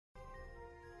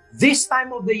This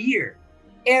time of the year,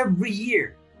 every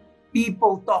year,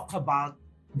 people talk about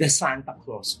the Santa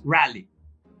Claus rally.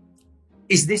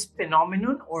 Is this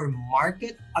phenomenon or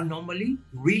market anomaly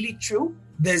really true?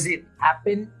 Does it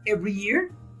happen every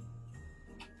year?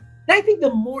 And I think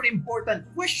the more important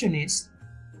question is,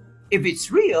 if it's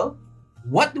real,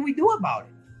 what do we do about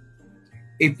it?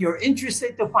 If you're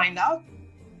interested to find out,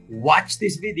 watch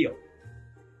this video.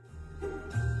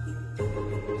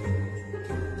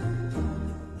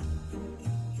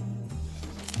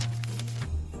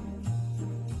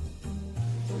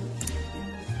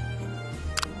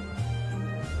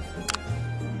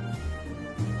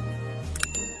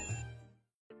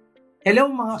 Hello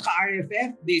mga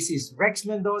ka-RFF, this is Rex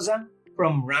Mendoza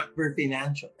from Ramper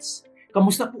Financials.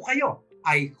 Kamusta po kayo?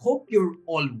 I hope you're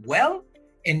all well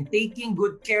and taking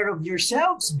good care of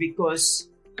yourselves because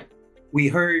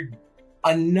we heard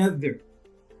another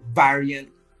variant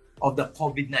of the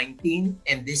COVID-19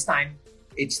 and this time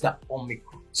it's the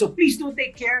Omicron. So please do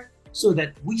take care so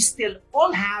that we still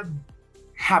all have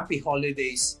happy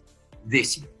holidays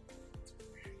this year.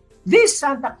 This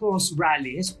Santa Claus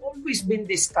rally has always been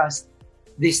discussed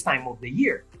this time of the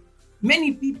year.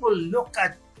 Many people look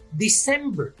at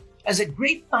December as a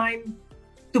great time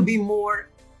to be more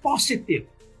positive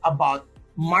about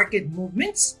market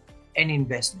movements and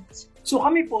investments. So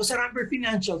kami po sa Ramper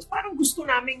Financials, parang gusto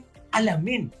naming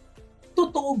alamin,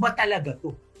 totoo ba talaga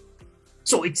to?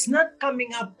 So it's not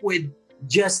coming up with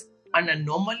just an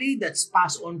anomaly that's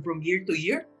passed on from year to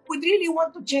year. We really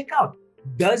want to check out,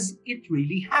 does it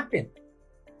really happen?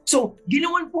 So,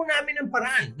 ginawan po namin ang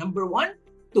paraan. Number one,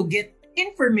 to get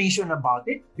information about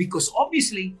it because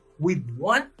obviously, we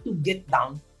want to get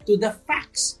down to the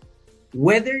facts,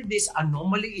 whether this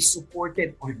anomaly is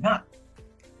supported or not.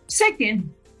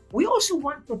 Second, we also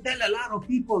want to tell a lot of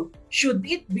people, should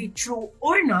it be true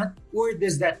or not, or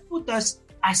does that put us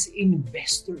as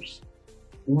investors?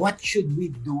 What should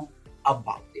we do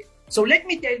about it? So let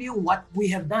me tell you what we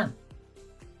have done.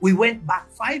 We went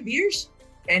back 5 years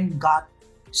and got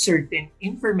certain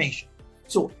information.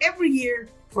 So every year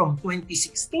from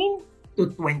 2016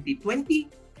 to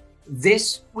 2020,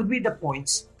 this would be the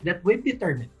points that we've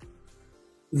determined.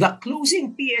 The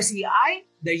closing PSEI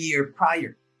the year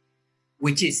prior,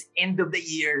 which is end of the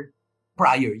year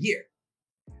prior year.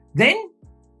 Then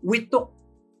we took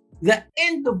the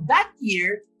end of that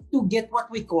year to get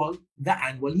what we call the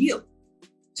annual yield.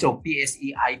 So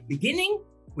PSEI beginning,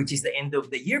 which is the end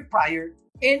of the year prior,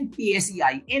 and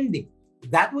PSEI ending.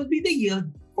 That would be the yield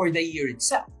for the year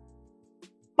itself.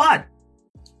 But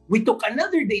we took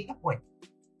another data point.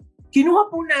 Kinuha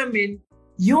po namin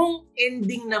yung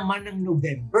ending naman ng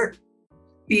November.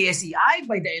 PSEI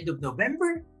by the end of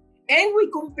November, and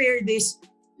we compare this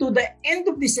to the end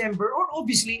of December or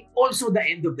obviously also the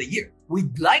end of the year.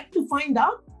 We'd like to find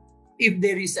out if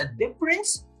there is a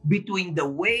difference between the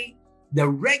way the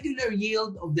regular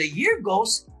yield of the year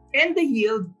goes and the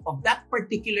yield of that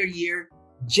particular year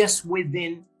just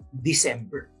within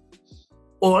December.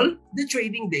 All the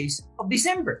trading days of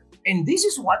December. And this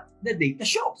is what the data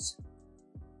shows.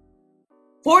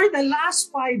 For the last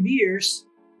 5 years,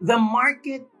 the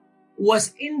market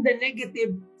was in the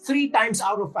negative 3 times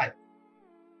out of 5.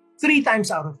 3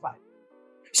 times out of 5.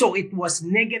 So it was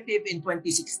negative in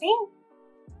 2016,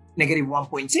 negative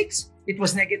 1.6. It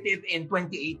was negative in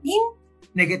 2018,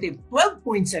 negative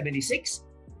 12.76.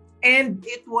 And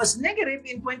it was negative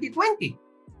in 2020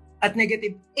 at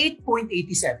negative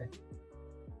 8.87.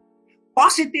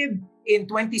 Positive in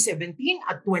 2017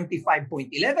 at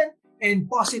 25.11 and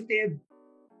positive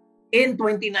in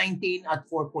 2019 at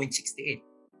 4.68.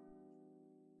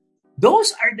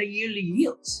 Those are the yearly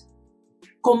yields.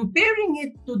 Comparing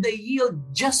it to the yield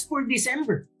just for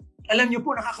December, alam niyo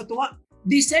po nakakatuwa,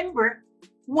 December,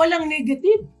 walang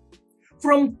negative.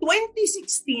 From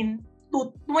 2016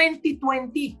 to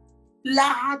 2020,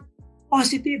 lahat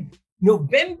positive.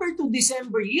 November to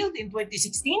December yield in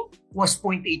 2016 was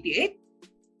 0.88.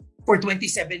 For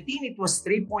 2017, it was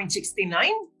 3.69.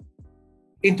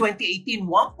 In 2018,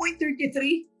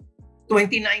 1.33.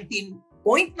 2019,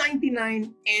 0.99.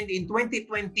 And in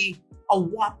 2020, a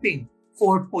whopping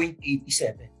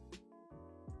 4.87.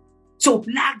 So,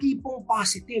 lagi pong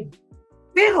positive.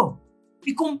 Pero,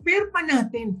 i-compare pa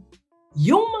natin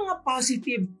yung mga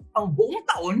positive ang buong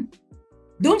taon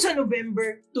doon sa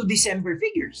November to December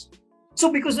figures.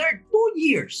 So, because there are 2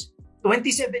 years,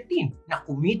 2017, na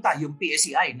kumita yung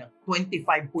PSEI ng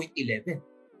 25.11.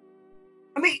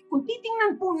 Kung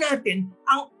titingnan po natin,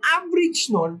 ang average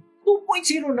nun,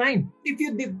 2.09. If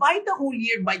you divide the whole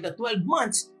year by the 12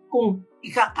 months, kung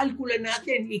ikakalkula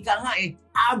natin,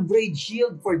 average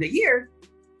yield for the year,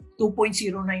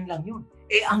 2.09 lang yun.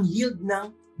 Ang yield ng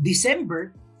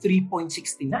December,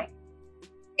 3.69.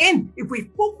 And if we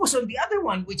focus on the other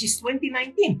one, which is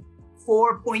 2019,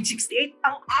 4.68.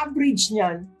 Ang average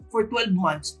niyan for 12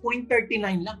 months,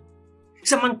 0.39 lang.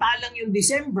 Samantalang yung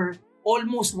December,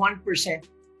 almost 1%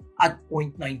 at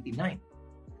 0.99.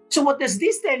 So what does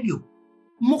this tell you?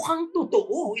 Mukhang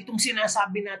totoo itong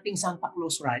sinasabi nating Santa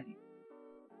Claus rally.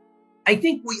 I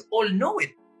think we all know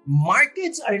it.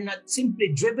 Markets are not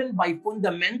simply driven by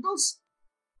fundamentals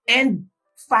and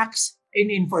facts and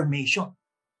information.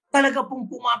 Talaga pong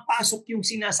pumapasok yung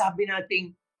sinasabi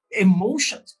nating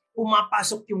emotions,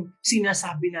 pumapasok yung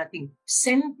sinasabi nating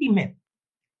sentiment.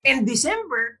 And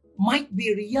December might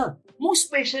be real, most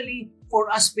especially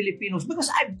for us Filipinos, because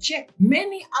I've checked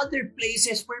many other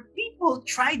places where people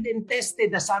tried and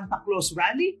tested the Santa Claus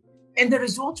rally, and the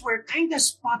results were kind of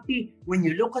spotty when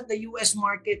you look at the US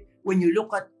market, when you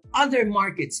look at other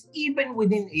markets, even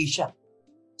within Asia.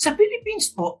 Sa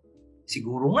Philippines po,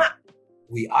 siguro nga,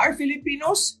 we are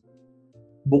Filipinos,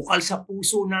 bukal sa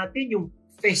puso natin yung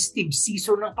festive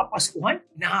season ng Kapaskuhan,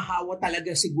 nahahawa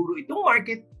talaga siguro itong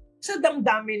market sa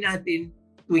damdamin natin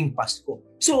tuwing Pasko.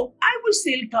 So, I will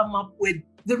still come up with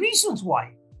the reasons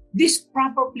why this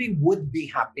probably would be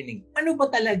happening. Ano ba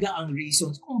talaga ang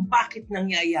reasons kung bakit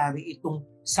nangyayari itong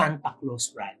Santa Claus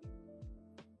rally?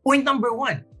 Point number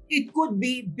 1, it could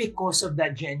be because of the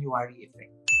January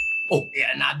effect.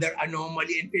 Another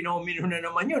anomaly and phenomenon na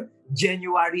naman yun,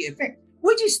 January effect.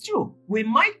 Which is true. We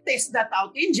might test that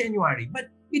out in January, but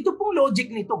ito pong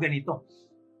logic nito ganito.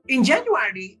 In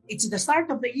January, it's the start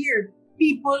of the year.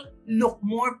 People look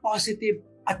more positive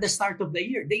at the start of the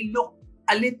year. They look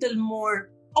a little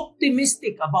more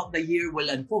optimistic about the year will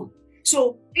unfold.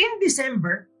 So, in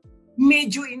December,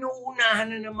 medyo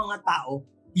inuunahan na ng mga tao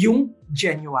yung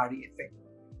January effect.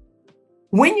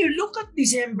 When you look at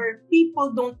December,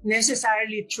 people don't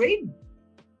necessarily trade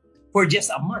for just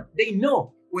a month. They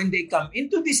know when they come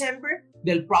into December,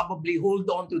 they'll probably hold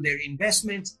on to their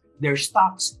investments, their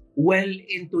stocks, well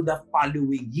into the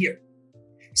following year.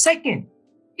 Second,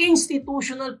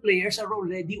 institutional players are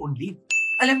already on leave.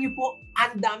 Alam niyo po,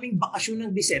 ang daming bakasyon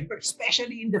ng December,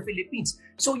 especially in the Philippines.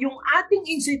 So yung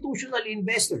ating institutional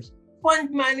investors,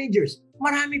 fund managers,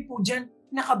 marami po dyan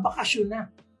nakabakasyon na.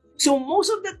 So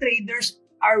most of the traders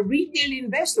are retail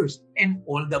investors, and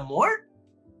all the more,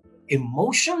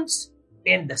 emotions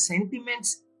and the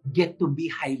sentiments get to be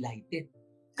highlighted.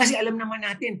 Kasi alam naman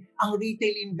natin, ang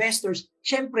retail investors,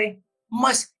 syempre,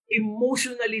 mas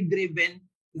emotionally driven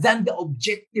than the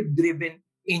objective-driven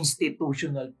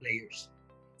institutional players.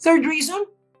 Third reason,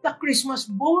 the Christmas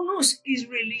bonus is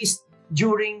released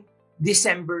during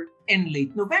December and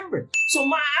late November. So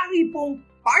maaari pong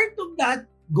part of that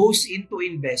goes into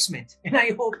investment. And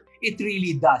I hope it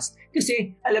really does.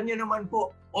 Kasi alam niyo naman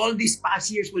po, all these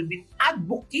past years we've been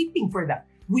advocating for that.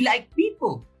 We like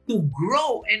people to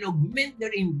grow and augment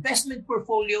their investment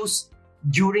portfolios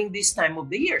during this time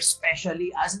of the year, especially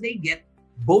as they get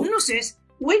bonuses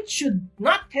which should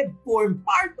not have formed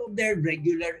part of their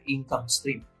regular income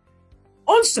stream.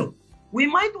 Also, we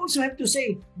might also have to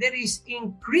say there is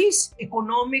increased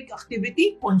economic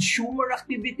activity, consumer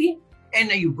activity,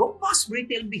 and a robust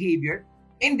retail behavior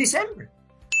in December.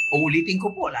 Uulitin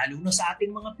ko po, lalo na sa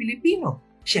ating mga Pilipino.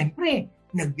 Siyempre,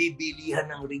 nagbibilihan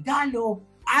ng regalo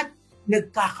at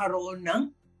nagkakaroon ng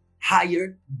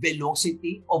higher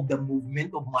velocity of the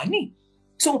movement of money.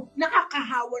 So,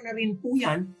 nakakahawa na rin po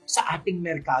yan sa ating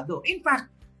merkado. In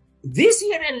fact, this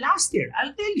year and last year,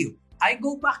 I'll tell you, I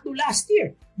go back to last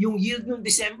year, yung yield ng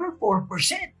December, 4%.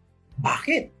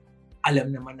 Bakit?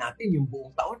 Alam naman natin yung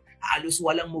buong taon, halos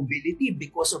walang mobility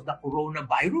because of the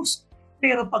coronavirus.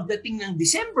 Pero pagdating ng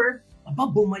December,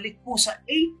 bumalik po sa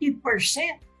 80%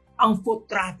 ang foot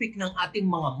traffic ng ating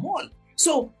mga mall.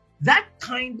 So, that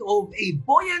kind of a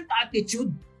buoyant attitude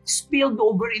spilled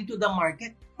over into the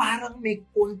market, parang may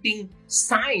konting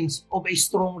signs of a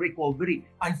strong recovery.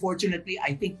 Unfortunately,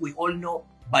 I think we all know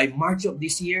by March of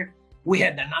this year, we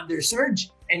had another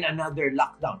surge and another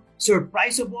lockdown.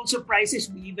 Surprise of all surprises,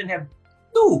 we even have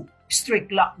 2 strict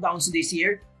lockdowns this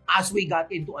year as we got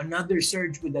into another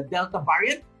surge with the Delta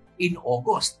variant in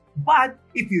August. But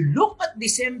if you look at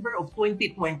December of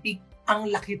 2020,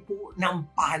 ang laki po ng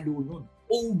palo nun,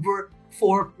 over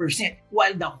 4%,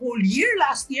 while the whole year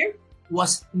last year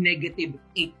was negative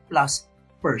 8+%.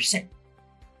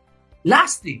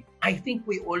 Lastly, I think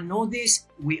we all know this,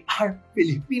 we are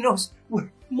Filipinos,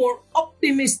 we're more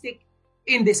optimistic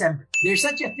in December. There's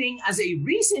such a thing as a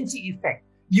recency effect.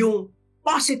 Yung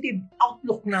positive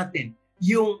outlook natin,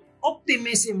 yung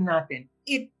optimism natin,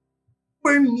 it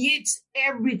permeates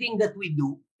everything that we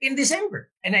do in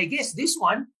December. And I guess this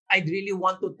one, I'd really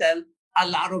want to tell a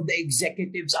lot of the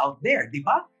executives out there, di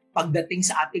ba? Pagdating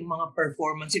sa ating mga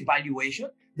performance evaluation,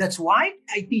 that's why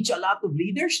I teach a lot of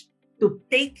leaders to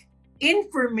take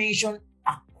information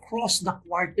across the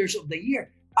quarters of the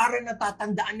year para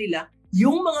natatandaan nila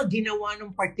yung mga ginawa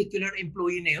ng particular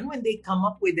employee na yun when they come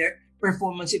up with their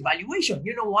performance evaluation.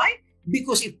 You know why?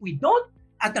 Because if we don't,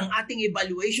 at ang ating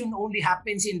evaluation only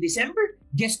happens in December,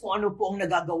 guess kung ano po ang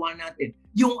nagagawa natin.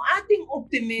 Yung ating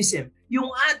optimism, yung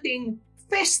ating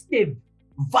festive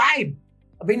vibe,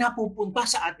 abay napupunta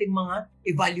sa ating mga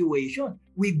evaluation.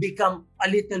 We become a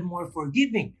little more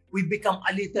forgiving. We become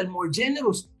a little more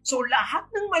generous. So lahat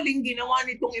ng maling ginawa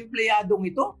nitong empleyadong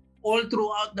ito, all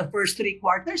throughout the first 3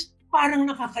 quarters, parang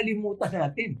nakakalimutan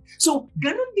natin. So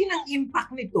ganun din ang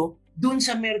impact nito dun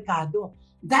sa merkado.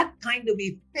 That kind of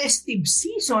a festive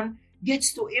season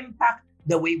gets to impact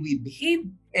the way we behave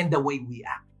and the way we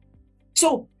act.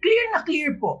 So clear na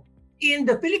clear po. In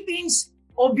the Philippines,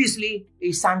 obviously, a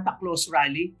Santa Claus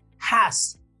rally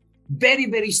has very,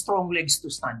 very strong legs to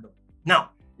stand on.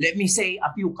 Now, let me say a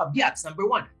few caveats. Number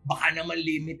 1, baka naman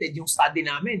limited yung study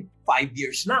namin. 5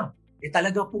 years lang.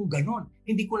 Talaga pong ganon.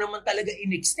 Hindi ko naman talaga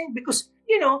in-extend because,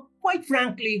 quite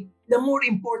frankly, the more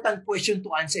important question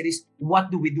to answer is, what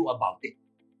do we do about it?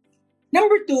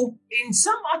 Number 2, in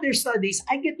some other studies,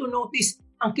 I get to notice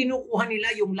ang kinukuha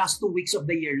nila yung last 2 weeks of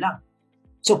the year lang.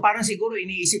 So parang siguro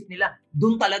iniisip nila,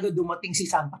 doon talaga dumating si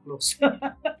Santa Claus.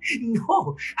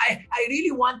 No, I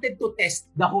really wanted to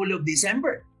test the whole of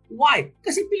December. Why?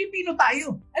 Kasi Pilipino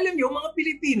tayo. Alam niyo, mga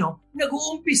Pilipino,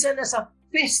 nag-uumpisa na sa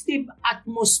festive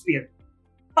atmosphere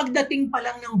pagdating pa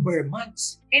lang ng Burr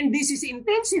months. And this is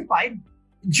intensified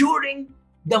during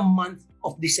the month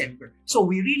of December. So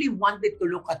we really wanted to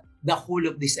look at the whole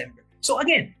of December. So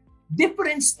again,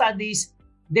 different studies,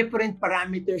 different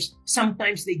parameters,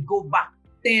 sometimes they go back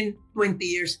 10, 20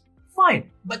 years,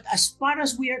 fine. But as far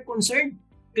as we are concerned,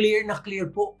 clear na clear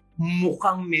po,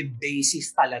 mukhang may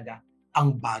basis talaga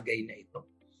ang bagay na ito.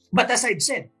 But as I've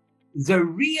said, the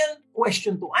real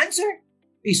question to answer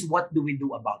is what do we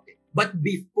do about it? But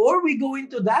before we go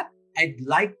into that, I'd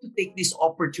like to take this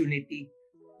opportunity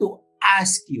to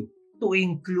ask you to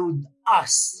include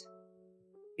us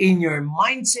in your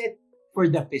mindset for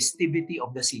the festivity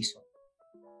of the season.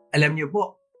 Alam niyo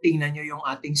po, tingnan nyo yung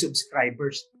ating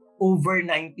subscribers. Over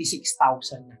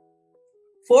 96,000 na.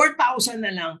 4,000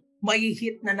 na lang, may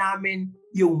hit na namin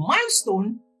yung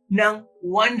milestone ng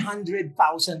 100,000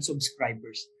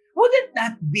 subscribers. Wouldn't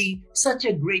that be such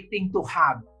a great thing to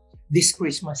have this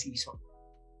Christmas season?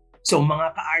 So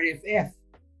mga ka-RFF,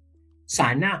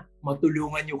 sana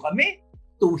matulungan nyo kami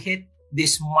to hit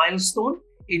this milestone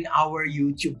in our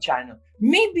YouTube channel.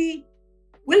 Maybe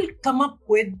we'll come up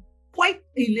with quite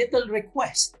a little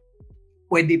request.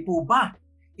 Pwede po ba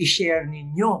i-share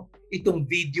ninyo itong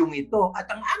video ito at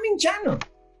ang aming channel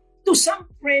to some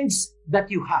friends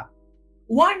that you have?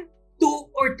 1,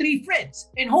 2, or 3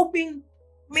 friends, and hoping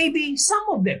maybe some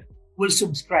of them will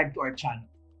subscribe to our channel.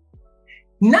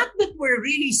 Not that we're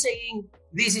really saying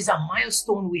this is a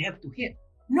milestone we have to hit.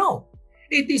 No,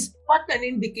 it is but an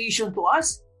indication to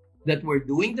us that we're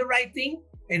doing the right thing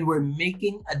and we're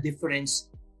making a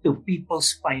difference to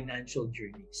people's financial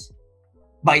journeys.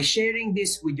 By sharing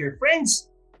this with your friends,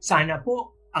 sana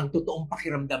po ang totoong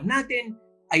pakiramdam natin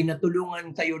ay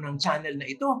natulungan kayo ng channel na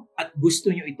ito at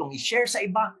gusto nyo itong i-share sa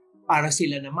iba para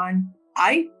sila naman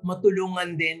ay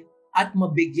matulungan din at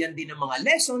mabigyan din ng mga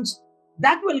lessons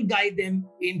that will guide them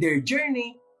in their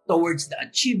journey towards the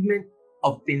achievement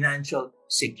of financial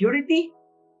security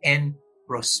and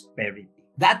prosperity.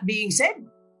 That being said,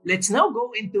 let's now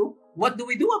go into what do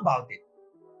we do about it.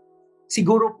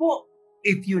 Siguro po,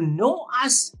 if you know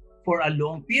us for a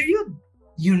long period,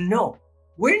 you know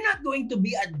we're not going to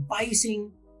be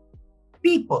advising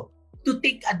people to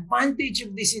take advantage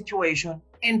of the situation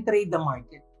and trade the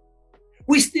market.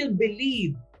 We still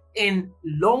believe in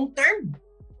long-term,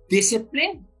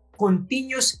 disciplined,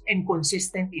 continuous, and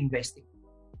consistent investing.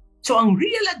 So ang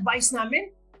real advice namin,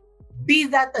 be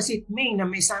that as it may na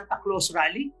may Santa Claus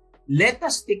rally, let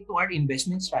us stick to our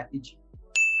investment strategy.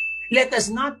 Let us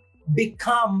not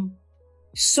become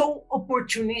so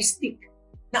opportunistic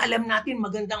na alam natin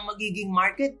magandang magiging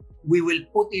market, we will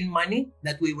put in money,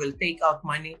 that we will take out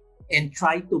money and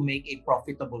try to make a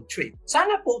profitable trade.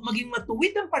 Sana po maging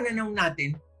matuwid ang pananaw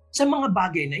natin sa mga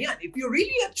bagay na yan. If you're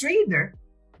really a trader,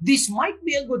 this might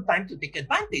be a good time to take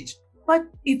advantage. But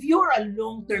if you're a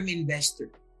long-term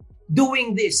investor,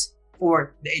 doing this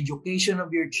for the education of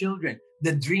your children,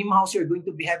 the dream house you're going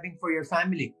to be having for your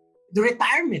family, the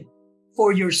retirement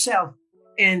for yourself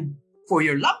and for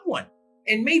your loved one,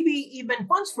 and maybe even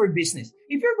funds for business.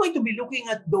 If you're going to be looking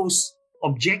at those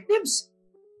objectives,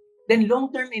 then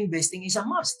long-term investing is a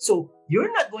must. So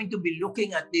you're not going to be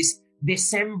looking at this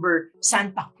December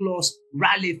Santa Claus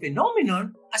rally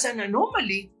phenomenon as an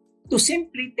anomaly to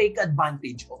simply take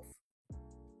advantage of.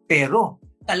 Pero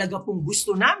talaga pong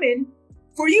gusto namin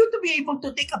for you to be able to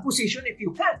take a position if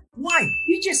you can. Why?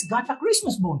 You just got a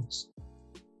Christmas bonus.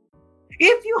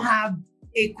 If you have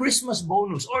a Christmas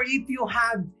bonus or if you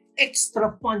have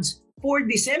extra funds for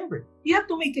December, you have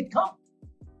to make it count.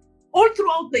 All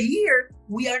throughout the year,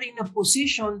 we are in a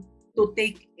position to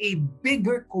take a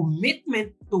bigger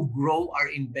commitment to grow our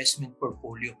investment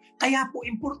portfolio. Kaya po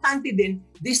importante din,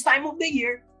 this time of the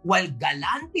year, while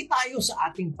galante tayo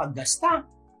sa ating paggasta,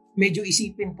 medyo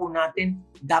isipin po natin,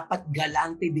 dapat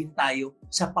galante din tayo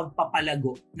sa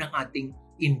pagpapalago ng ating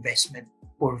investment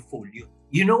portfolio.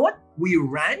 You know what? We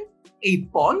ran a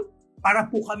poll para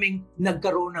po kaming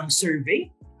nagkaroon ng survey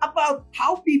about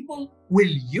how people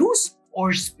will use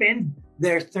or spend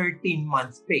their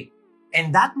 13-month pay.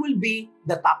 And that will be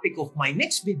the topic of my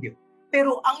next video.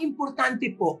 Pero ang importante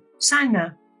po,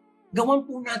 sana gawan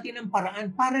po natin ang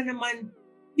paraan para naman,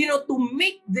 to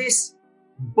make this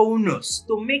bonus,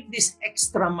 to make this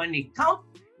extra money count,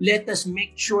 let us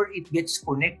make sure it gets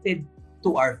connected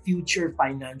to our future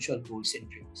financial goals and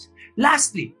dreams.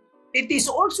 Lastly, it is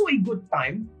also a good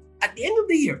time at the end of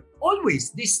the year,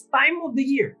 always this time of the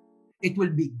year, it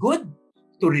will be good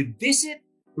to revisit,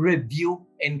 review,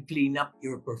 and clean up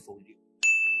your portfolio.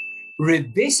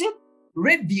 Revisit,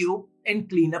 review, and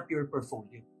clean up your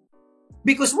portfolio.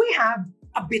 Because we have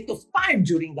a bit of time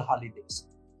during the holidays.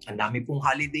 Ang dami pong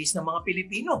holidays ng mga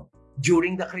Pilipino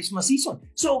during the Christmas season.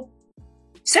 So,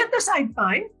 set aside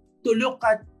time to look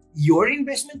at your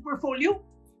investment portfolio,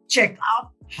 check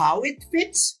out how it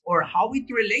fits or how it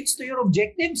relates to your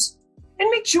objectives, and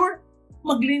make sure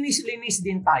maglinis-linis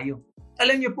din tayo.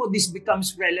 Alam niyo po, this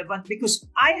becomes relevant because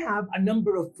I have a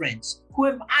number of friends who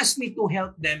have asked me to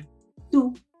help them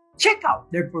to check out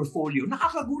their portfolio.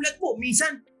 Nakakagulat po,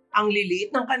 minsan ang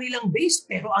liliit ng kanilang base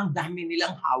pero ang dami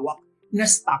nilang hawak na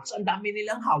stocks, ang dami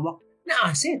nilang hawak na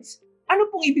assets. Ano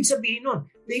pong ibig sabihin nun?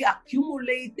 They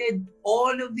accumulated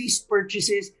all of these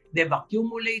purchases, they've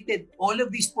accumulated all of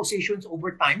these positions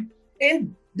over time,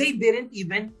 and they didn't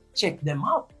even check them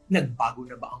out. Nagbago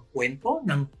na ba ang kwento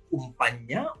ng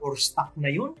kumpanya or stock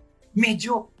na yun?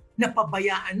 Medyo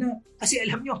napabayaan na. Kasi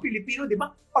alam niyo ang Pilipino, di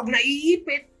ba? Pag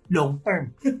naiipit, long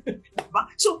term. Diba?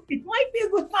 So it might be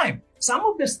a good time. Some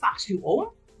of the stocks you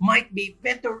own might be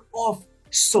better off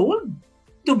sold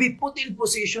to be put in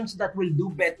positions that will do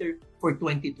better for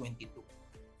 2022.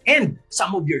 And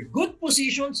some of your good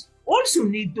positions also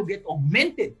need to get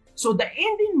augmented. So the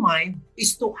end in mind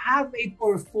is to have a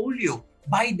portfolio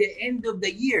by the end of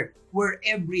the year where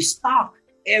every stock,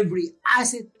 every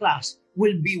asset class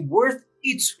will be worth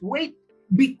its weight,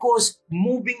 because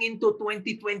moving into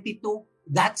 2022,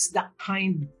 that's the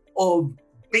kind of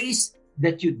base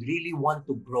that you'd really want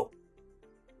to grow.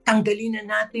 Tanggalin na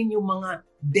natin yung mga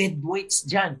dead weights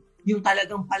dyan. Yung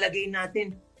talagang palagay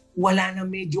natin, wala na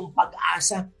medyong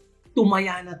pag-asa,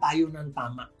 tumaya na tayo ng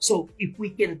tama. So if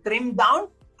we can trim down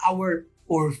our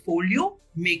portfolio,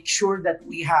 make sure that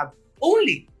we have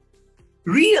only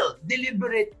real,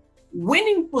 deliberate,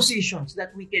 winning positions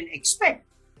that we can expect,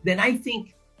 then I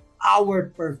think our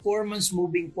performance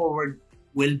moving forward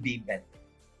will be better.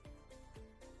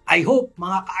 I hope,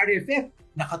 mga ka-RFF,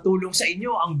 nakatulong sa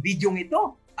inyo ang video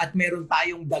ito at meron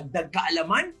tayong dagdag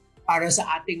kaalaman para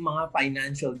sa ating mga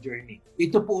financial journey.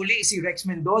 Ito po uli si Rex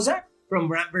Mendoza from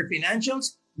Ramper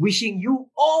Financials, wishing you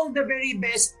all the very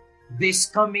best this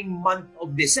coming month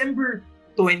of December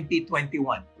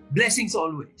 2021. Blessings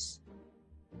always.